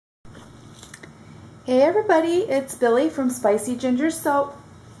Hey everybody, it's Billy from Spicy Ginger Soap.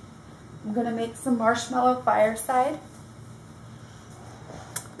 I'm going to make some marshmallow fireside.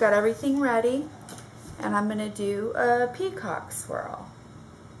 Got everything ready, and I'm going to do a peacock swirl.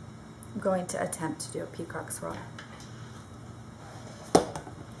 I'm going to attempt to do a peacock swirl.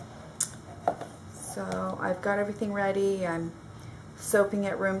 So I've got everything ready. I'm soaping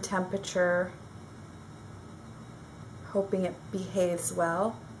at room temperature, hoping it behaves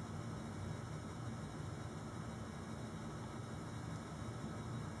well.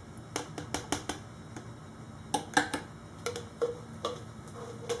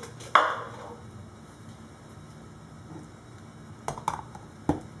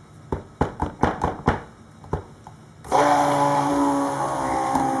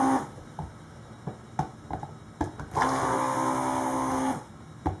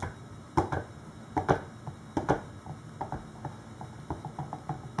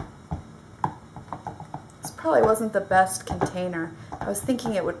 Probably wasn't the best container. I was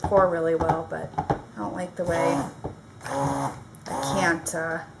thinking it would pour really well, but I don't like the way I can't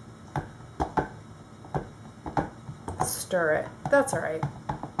stir it. That's alright.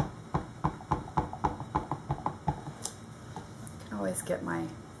 Can always get my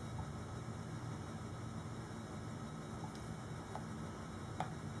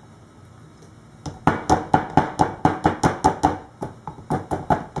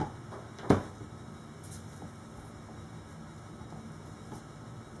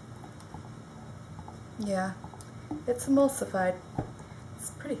yeah, it's emulsified. It's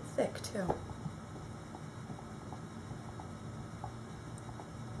pretty thick too.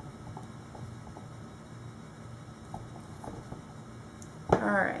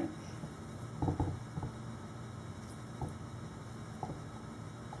 Alright.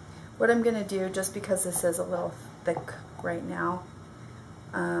 What I'm going to do, just because this is a little thick right now,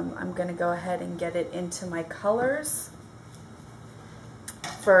 I'm going to go ahead and get it into my colors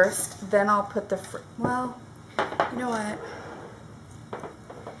first, then I'll put the, well, you know what,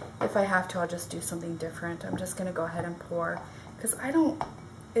 if I have to, I'll just do something different. I'm just going to go ahead and pour, because I don't,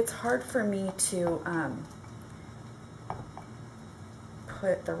 it's hard for me to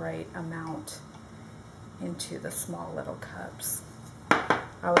put the right amount into the small little cups. I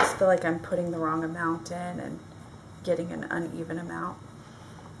always feel like I'm putting the wrong amount in and getting an uneven amount.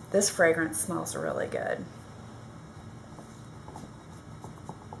 This fragrance smells really good.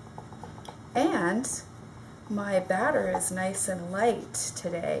 And my batter is nice and light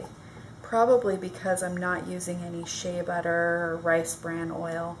today, probably because I'm not using any shea butter or rice bran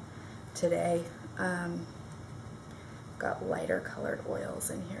oil today. Got lighter colored oils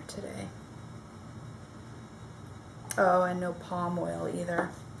in here today. Oh, and no palm oil either.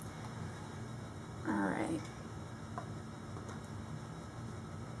 All right.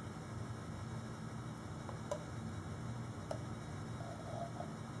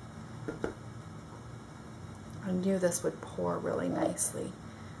 I knew this would pour really nicely.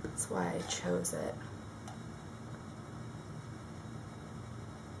 That's why I chose it.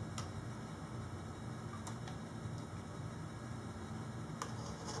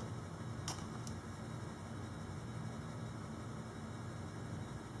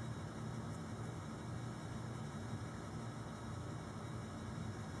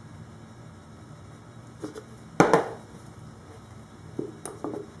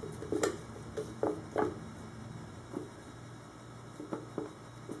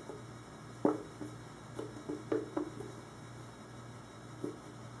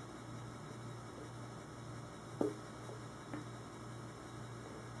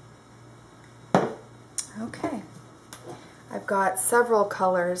 Okay, I've got several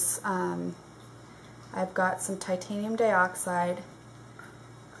colors. I've got some titanium dioxide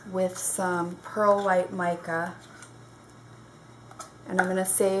with some pearl white mica, and I'm going to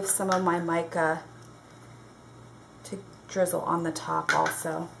save some of my mica to drizzle on the top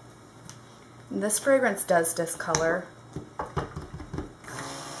also. And this fragrance does discolor.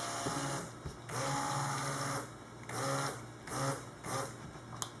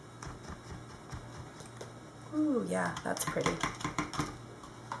 Ooh, yeah, that's pretty.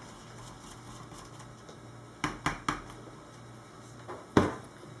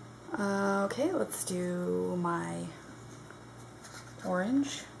 Okay, let's do my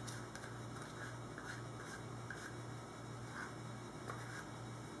orange.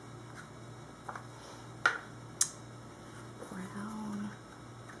 Brown.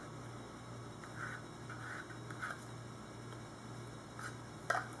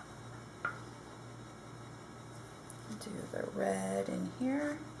 Do the red in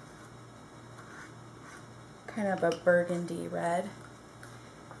here. Kind of a burgundy red.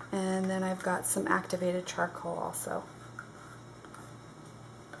 And then I've got some activated charcoal also.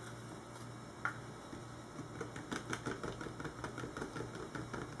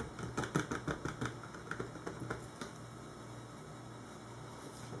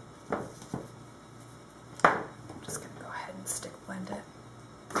 I'm just going to go ahead and stick blend it.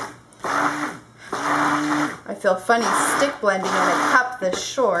 I feel funny stick blending in a cup this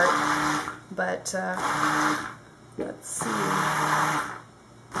short, but let's see.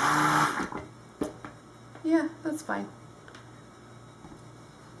 Yeah, that's fine.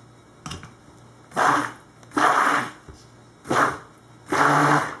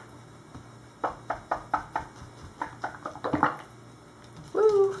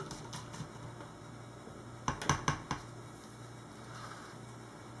 Woo!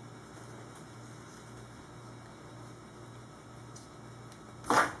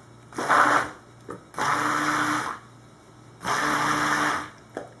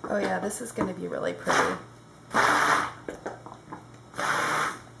 Oh yeah, this is going to be really pretty.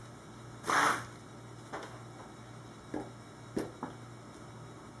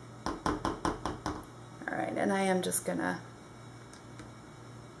 Alright, and I am just going to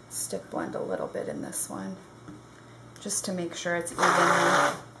stick blend a little bit in this one, just to make sure it's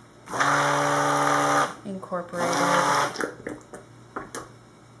evenly incorporated.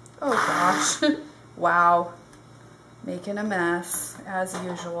 Oh gosh, wow. Making a mess, as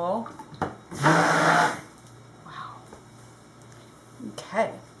usual. Wow.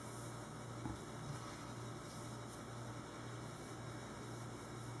 Okay.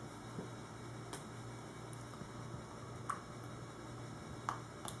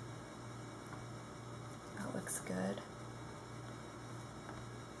 That looks good.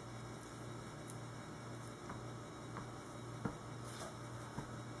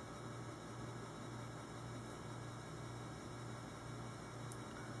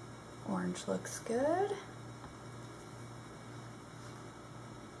 Orange looks good.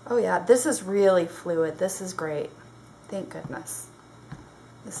 Oh yeah, this is really fluid. This is great. Thank goodness.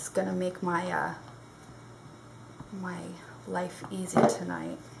 This is gonna make my my life easy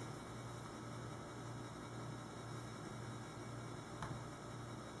tonight.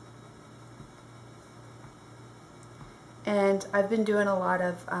 And I've been doing a lot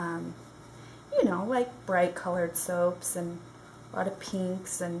of, you know, like bright colored soaps and a lot of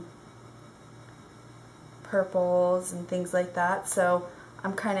pinks and purples and things like that. So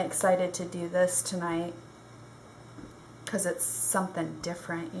I'm kind of excited to do this tonight because it's something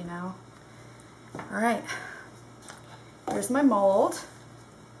different, you know. Alright, here's my mold.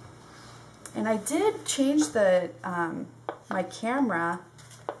 And I did change the my camera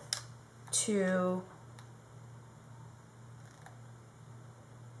to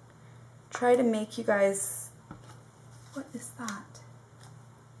try to make you guys, what is that?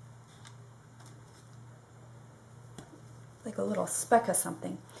 Like a little speck of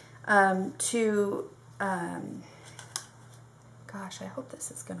something. Gosh, I hope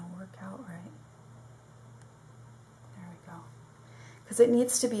this is gonna work out right. There we go. Because it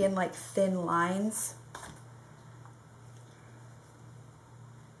needs to be in like thin lines.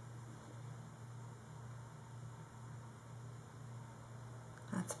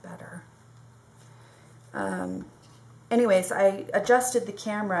 That's better. Anyways, I adjusted the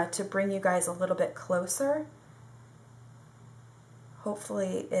camera to bring you guys a little bit closer.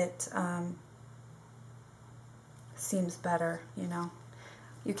 Hopefully it seems better, you know.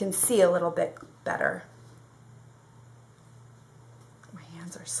 You can see a little bit better. My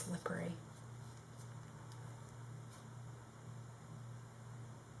hands are slippery.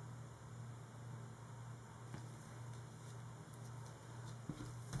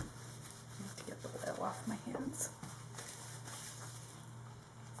 I have to get the oil off my hands.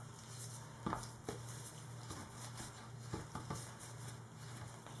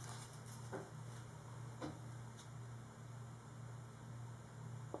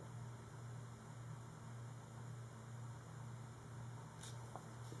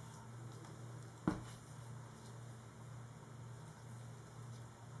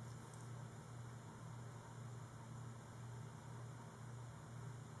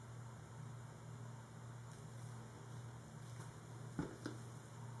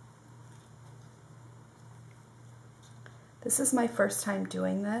 This is my first time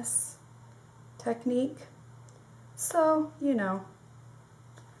doing this technique, so, you know,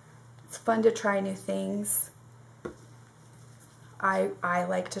 it's fun to try new things. I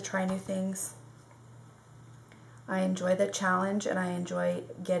like to try new things. I enjoy the challenge and I enjoy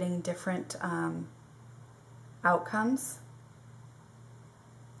getting different outcomes.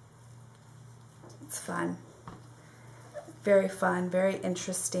 It's fun. Very fun, very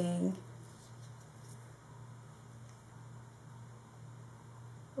interesting.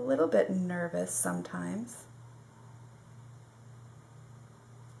 A little bit nervous sometimes.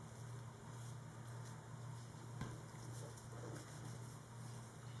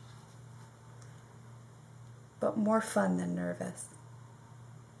 But more fun than nervous.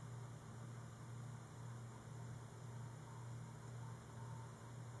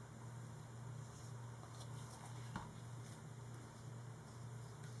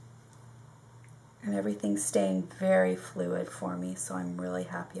 And everything's staying very fluid for me, so I'm really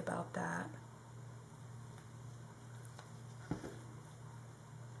happy about that.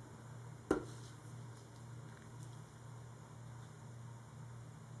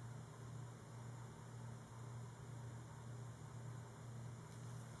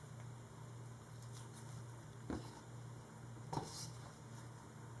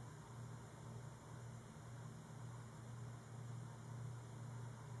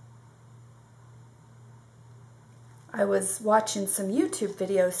 I was watching some YouTube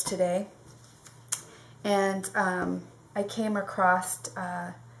videos today, and I came across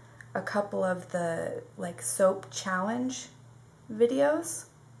a couple of the like soap challenge videos,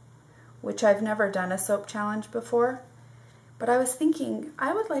 which I've never done a soap challenge before, but I was thinking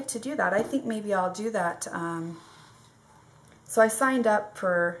I would like to do that. I think maybe I'll do that. So I signed up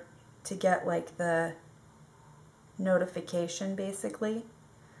to get like the notification basically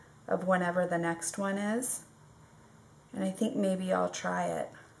of whenever the next one is. And I think maybe I'll try it.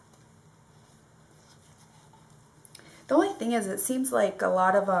 The only thing is, it seems like a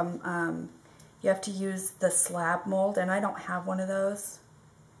lot of them, you have to use the slab mold, and I don't have one of those.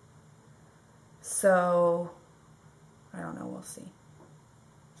 So, I don't know, we'll see.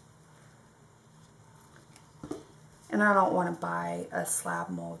 And I don't want to buy a slab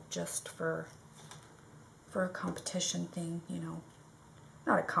mold just for a competition thing, you know.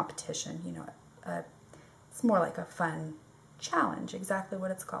 Not a competition, you know, it's more like a fun challenge, exactly what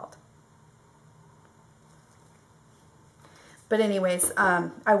it's called. But anyways,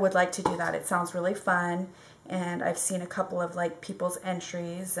 I would like to do that. It sounds really fun, and I've seen a couple of like people's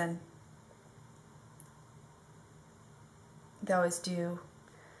entries, and they always do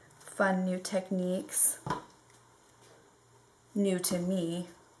fun new techniques. New to me,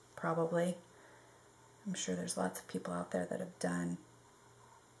 probably. I'm sure there's lots of people out there that have done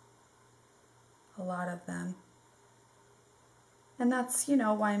a lot of them. And that's, you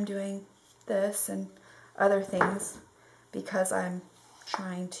know, why I'm doing this and other things, because I'm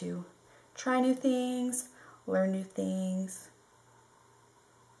trying to try new things, learn new things.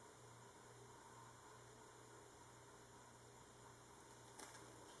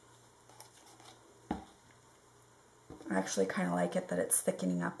 I actually kind of like it that it's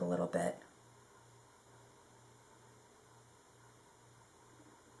thickening up a little bit.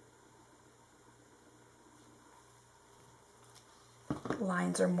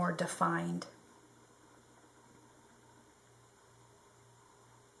 Lines are more defined.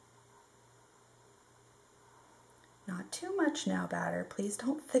 Not too much now, batter. Please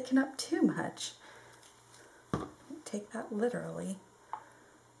don't thicken up too much. Don't take that literally.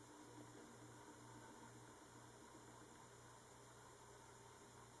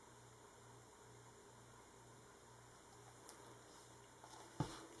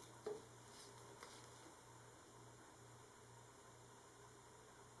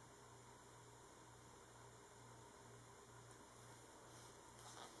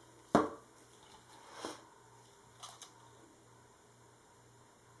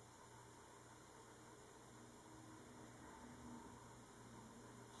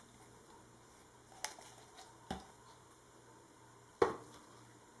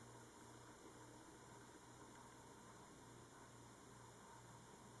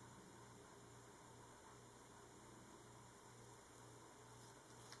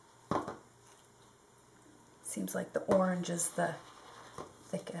 Seems like the orange is the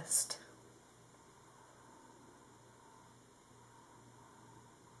thickest.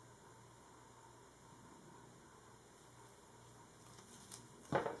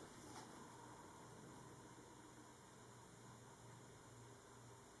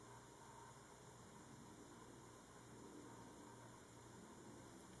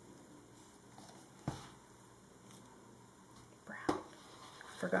 Brown.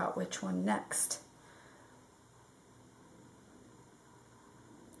 Forgot which one next.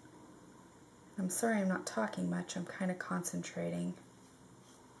 I'm sorry I'm not talking much, I'm kind of concentrating.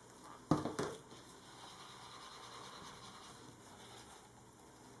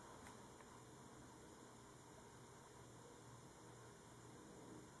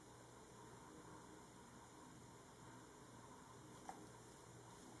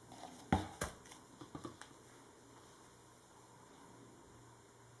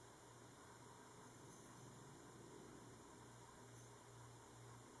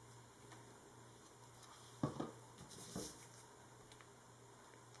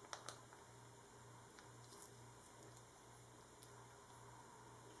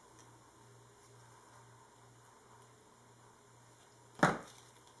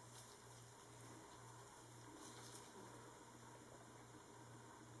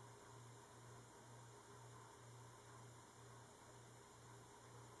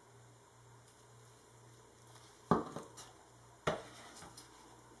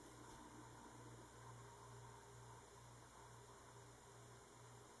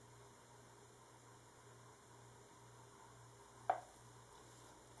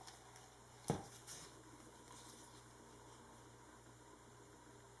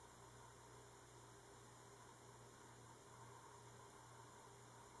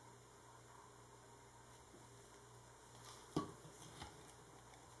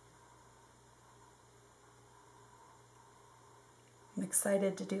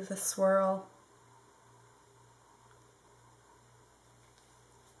 excited to do the swirl.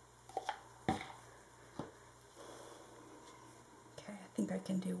 Okay, I think I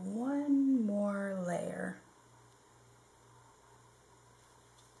can do one more layer.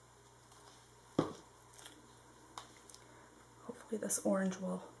 Hopefully this orange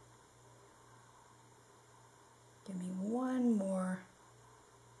will give me one more.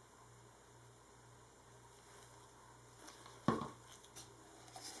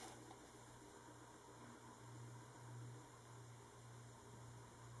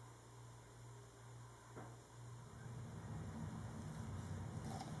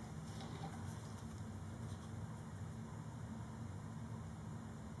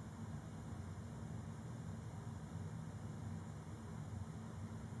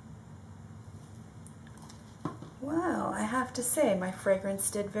 Well, I have to say my fragrance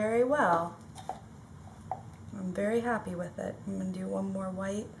did very well. I'm very happy with it. I'm going to do one more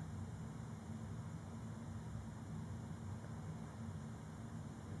white.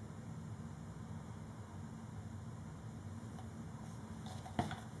 I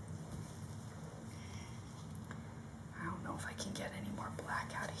don't know if I can get any more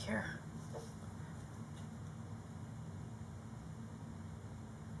black out of here.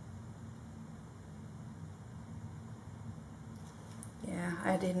 Yeah,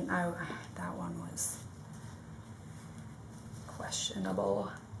 that one was questionable.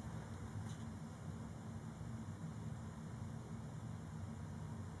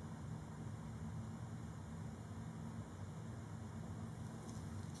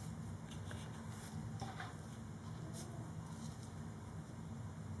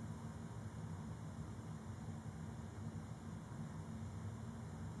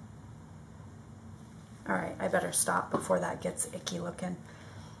 All right, I better stop before that gets icky looking.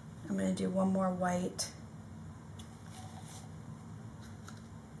 I'm going to do one more white.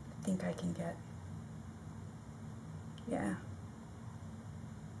 I think I can get, yeah.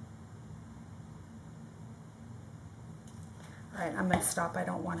 All right, I'm going to stop. I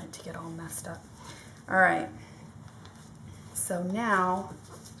don't want it to get all messed up. All right, so now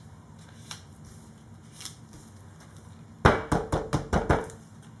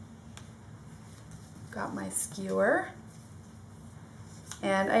got my skewer,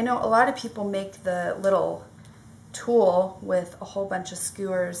 and I know a lot of people make the little tool with a whole bunch of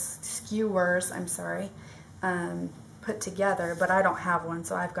skewers, I'm sorry, put together, but I don't have one,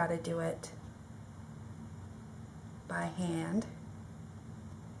 so I've got to do it by hand.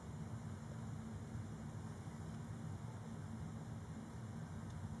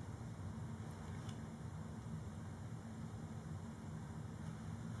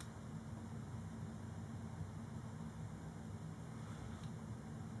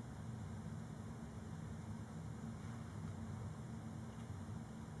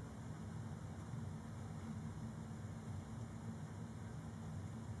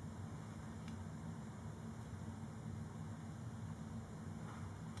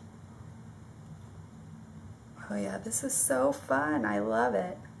 Oh yeah, this is so fun. I love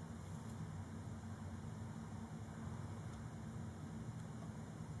it.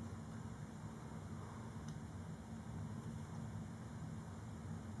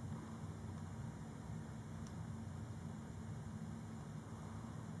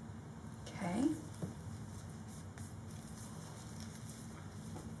 Okay.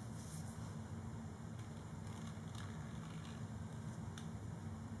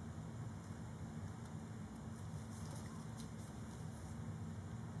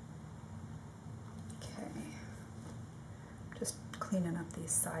 Just cleaning up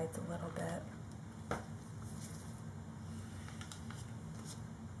these sides a little bit.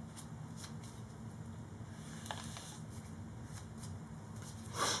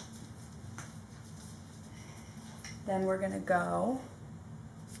 Then we're going to go,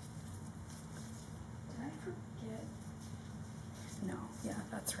 did I forget? No, yeah,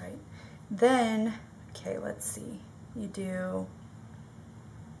 that's right. Then, okay, let's see. You do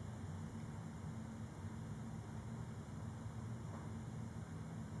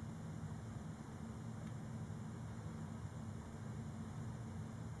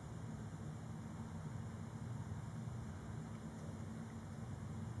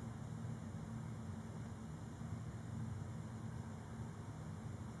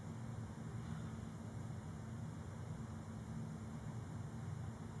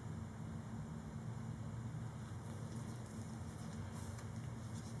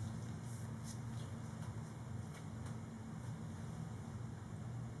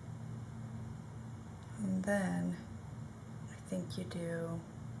and then I think you do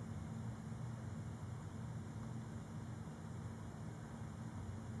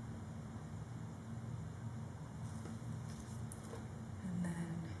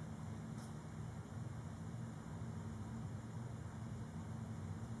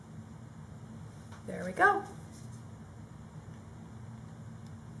we go.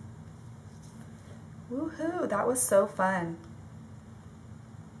 Woohoo, that was so fun.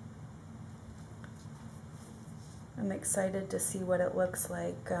 I'm excited to see what it looks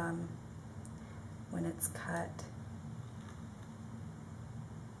like when it's cut.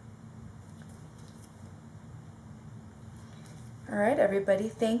 All right, everybody,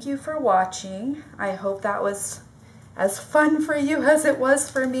 thank you for watching. I hope that was as fun for you as it was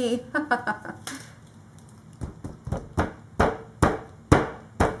for me.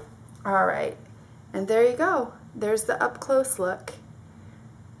 All right, and there you go. There's the up-close look.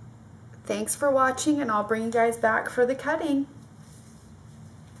 Thanks for watching, and I'll bring you guys back for the cutting.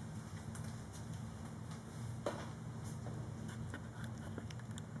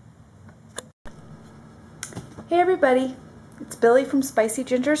 Hey everybody, it's Billy from Spicy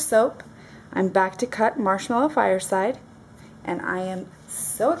Ginger Soap. I'm back to cut Marshmallow Fireside, and I am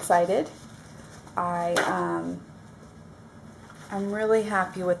so excited. I'm really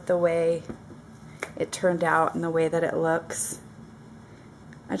happy with the way it turned out and the way that it looks.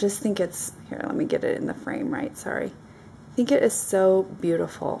 I just think it's, here, let me get it in the frame right, sorry. I think it is so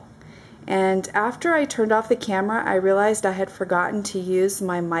beautiful. And after I turned off the camera, I realized I had forgotten to use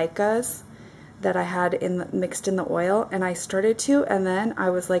my micas that I had mixed in the oil, and I started to, and then I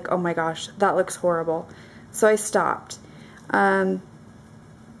was like, oh my gosh, that looks horrible. So I stopped.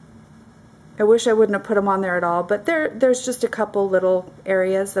 I wish I wouldn't have put them on there at all, but there's just a couple little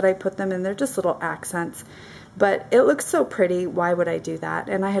areas that I put them in. They're just little accents. But it looks so pretty, why would I do that?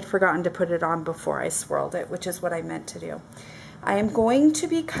 And I had forgotten to put it on before I swirled it, which is what I meant to do. I am going to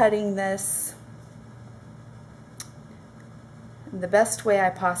be cutting this the best way I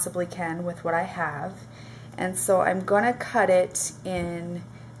possibly can with what I have. And so I'm going to cut it in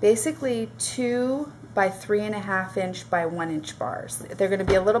basically 2 by 3.5 inch by 1 inch bars. They're going to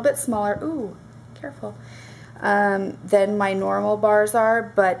be a little bit smaller, ooh, careful, than my normal bars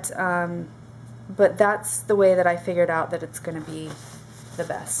are, but that's the way that I figured out that it's going to be the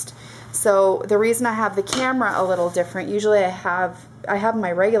best. So the reason I have the camera a little different, usually I have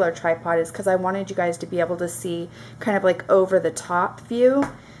my regular tripod, is because I wanted you guys to be able to see kind of like over the top view.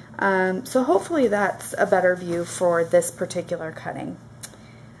 So hopefully that's a better view for this particular cutting.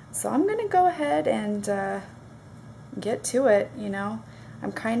 So I'm going to go ahead and get to it, you know.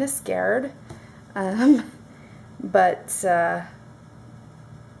 I'm kind of scared, but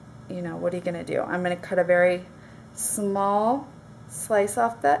you know, what are you going to do? I'm going to cut a very small slice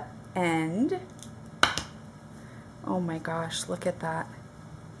off the end. Oh my gosh, look at that.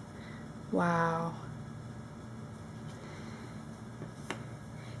 Wow.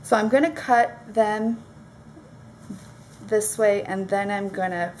 So I'm going to cut them this way, and then I'm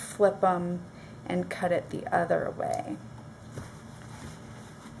going to flip them and cut it the other way.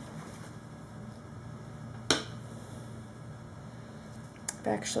 I've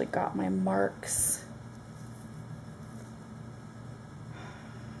actually got my marks.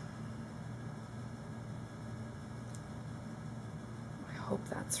 I hope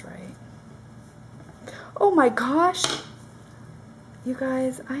that's right. Oh my gosh! You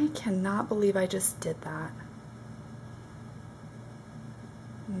guys, I cannot believe I just did that.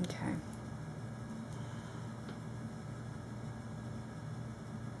 Okay.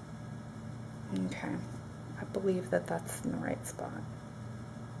 Okay. I believe that that's in the right spot.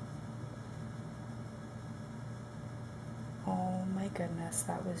 Oh my goodness,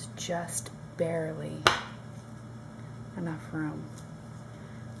 that was just barely enough room.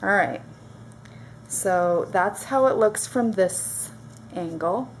 All right, so that's how it looks from this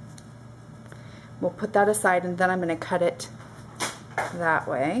angle. We'll put that aside, and then I'm going to cut it that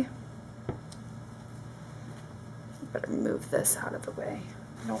way. Better move this out of the way.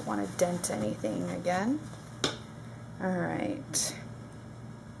 I don't want to dent anything again. All right.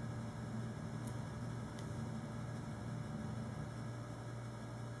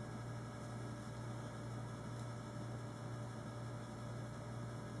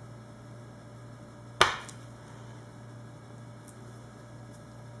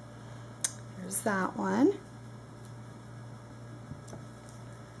 Here's that one.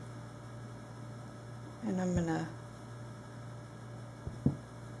 And I'm gonna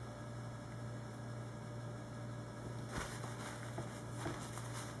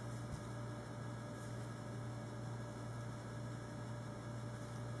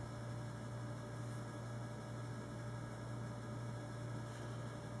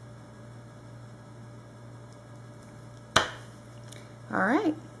all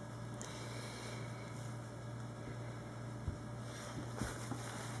right.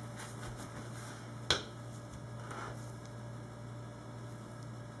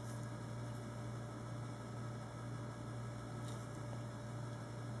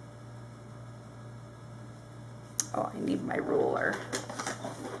 I need my ruler.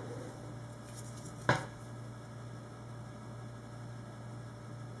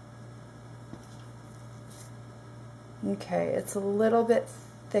 Okay, it's a little bit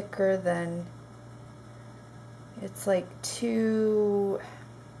thicker than, it's like 2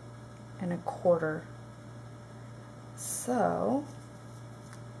 1/4. So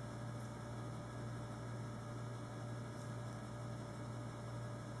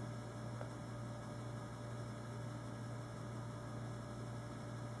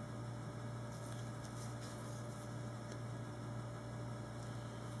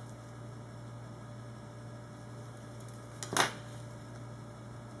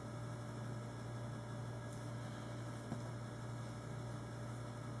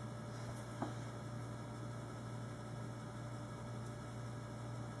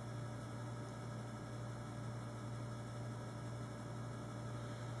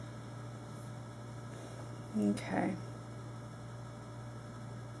okay.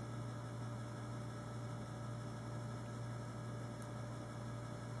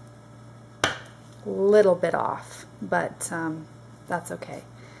 Little bit off, but that's okay.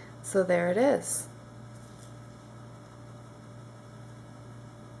 So there it is.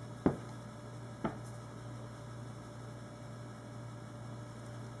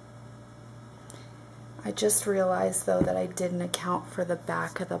 I just realized though that I didn't account for the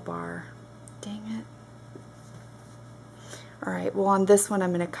back of the bar. Dang it. Alright, well on this one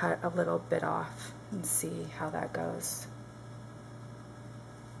I'm going to cut a little bit off and see how that goes.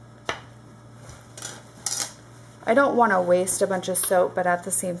 I don't want to waste a bunch of soap, but at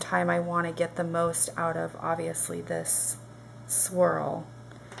the same time I want to get the most out of obviously this swirl.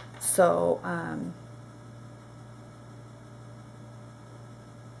 So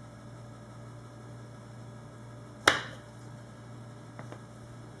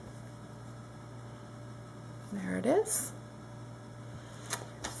there it is.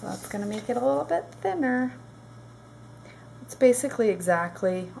 So that's going to make it a little bit thinner. It's basically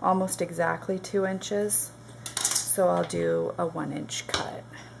exactly, almost exactly 2 inches. So I'll do a 1-inch cut.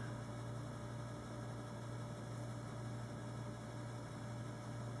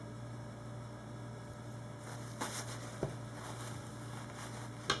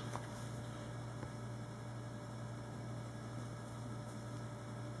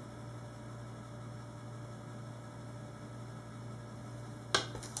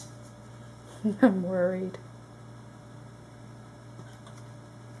 I'm worried.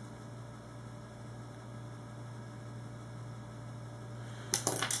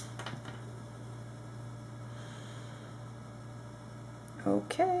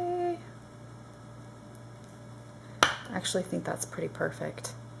 Okay. I actually think that's pretty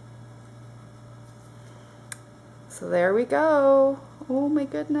perfect. So there we go. Oh my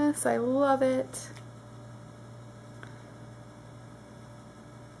goodness, I love it.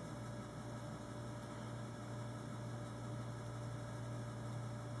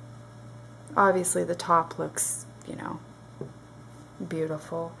 Obviously the top looks, you know,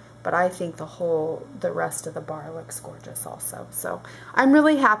 beautiful, but I think the rest of the bar looks gorgeous also. So I'm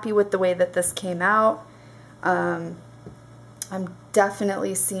really happy with the way that this came out. I'm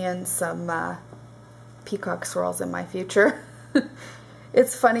definitely seeing some peacock swirls in my future.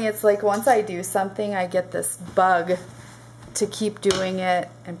 It's funny, it's like once I do something, I get this bug to keep doing it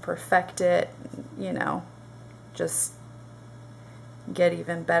and perfect it, you know, just get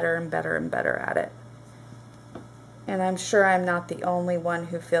even better and better and better at it. And I'm sure I'm not the only one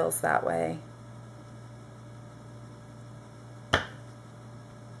who feels that way.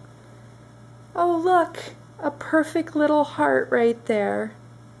 Oh look, a perfect little heart right there.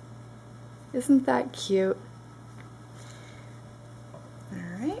 Isn't that cute?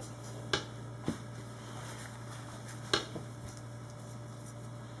 Alright.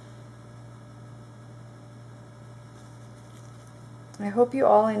 I hope you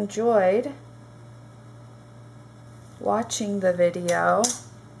all enjoyed watching the video.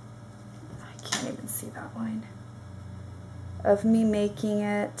 I can't even see that line. Of me making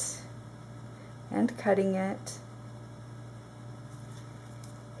it and cutting it.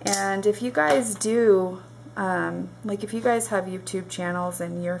 And if you guys do, like if you guys have YouTube channels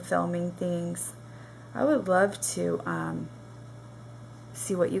and you're filming things, I would love to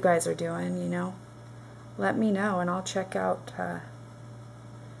see what you guys are doing, you know. Let me know and I'll check out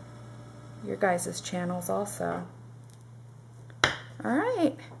your guys' channels also.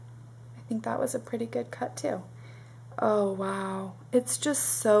 Alright, I think that was a pretty good cut too. Oh wow, it's just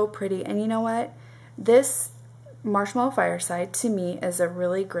so pretty. And you know what? This Marshmallow Fireside to me is a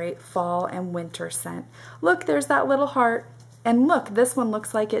really great fall and winter scent. Look, there's that little heart. And look, this one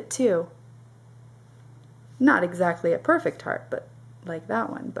looks like it too. Not exactly a perfect heart, but like that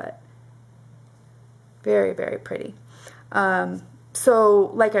one, but very, very pretty.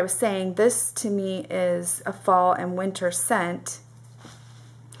 So like I was saying, this to me is a fall and winter scent.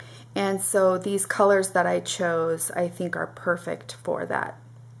 And so these colors that I chose, I think are perfect for that.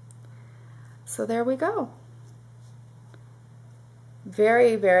 So there we go.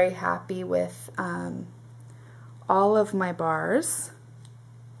 Very, very happy with all of my bars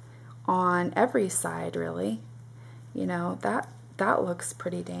on every side, really. You know, that looks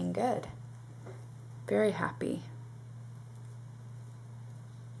pretty dang good. Very happy.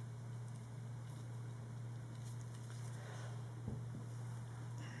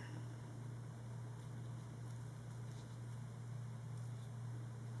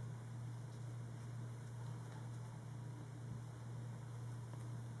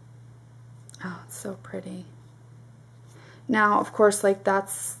 Oh, it's so pretty. Now, of course, like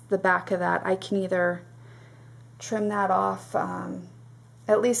that's the back of that. I can either trim that off.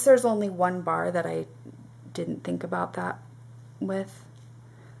 At least there's only one bar that I didn't think about that with.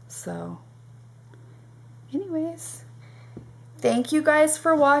 So, anyways, thank you guys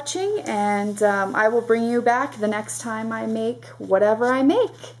for watching, and I will bring you back the next time I make whatever I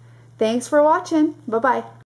make. Thanks for watching. Bye-bye.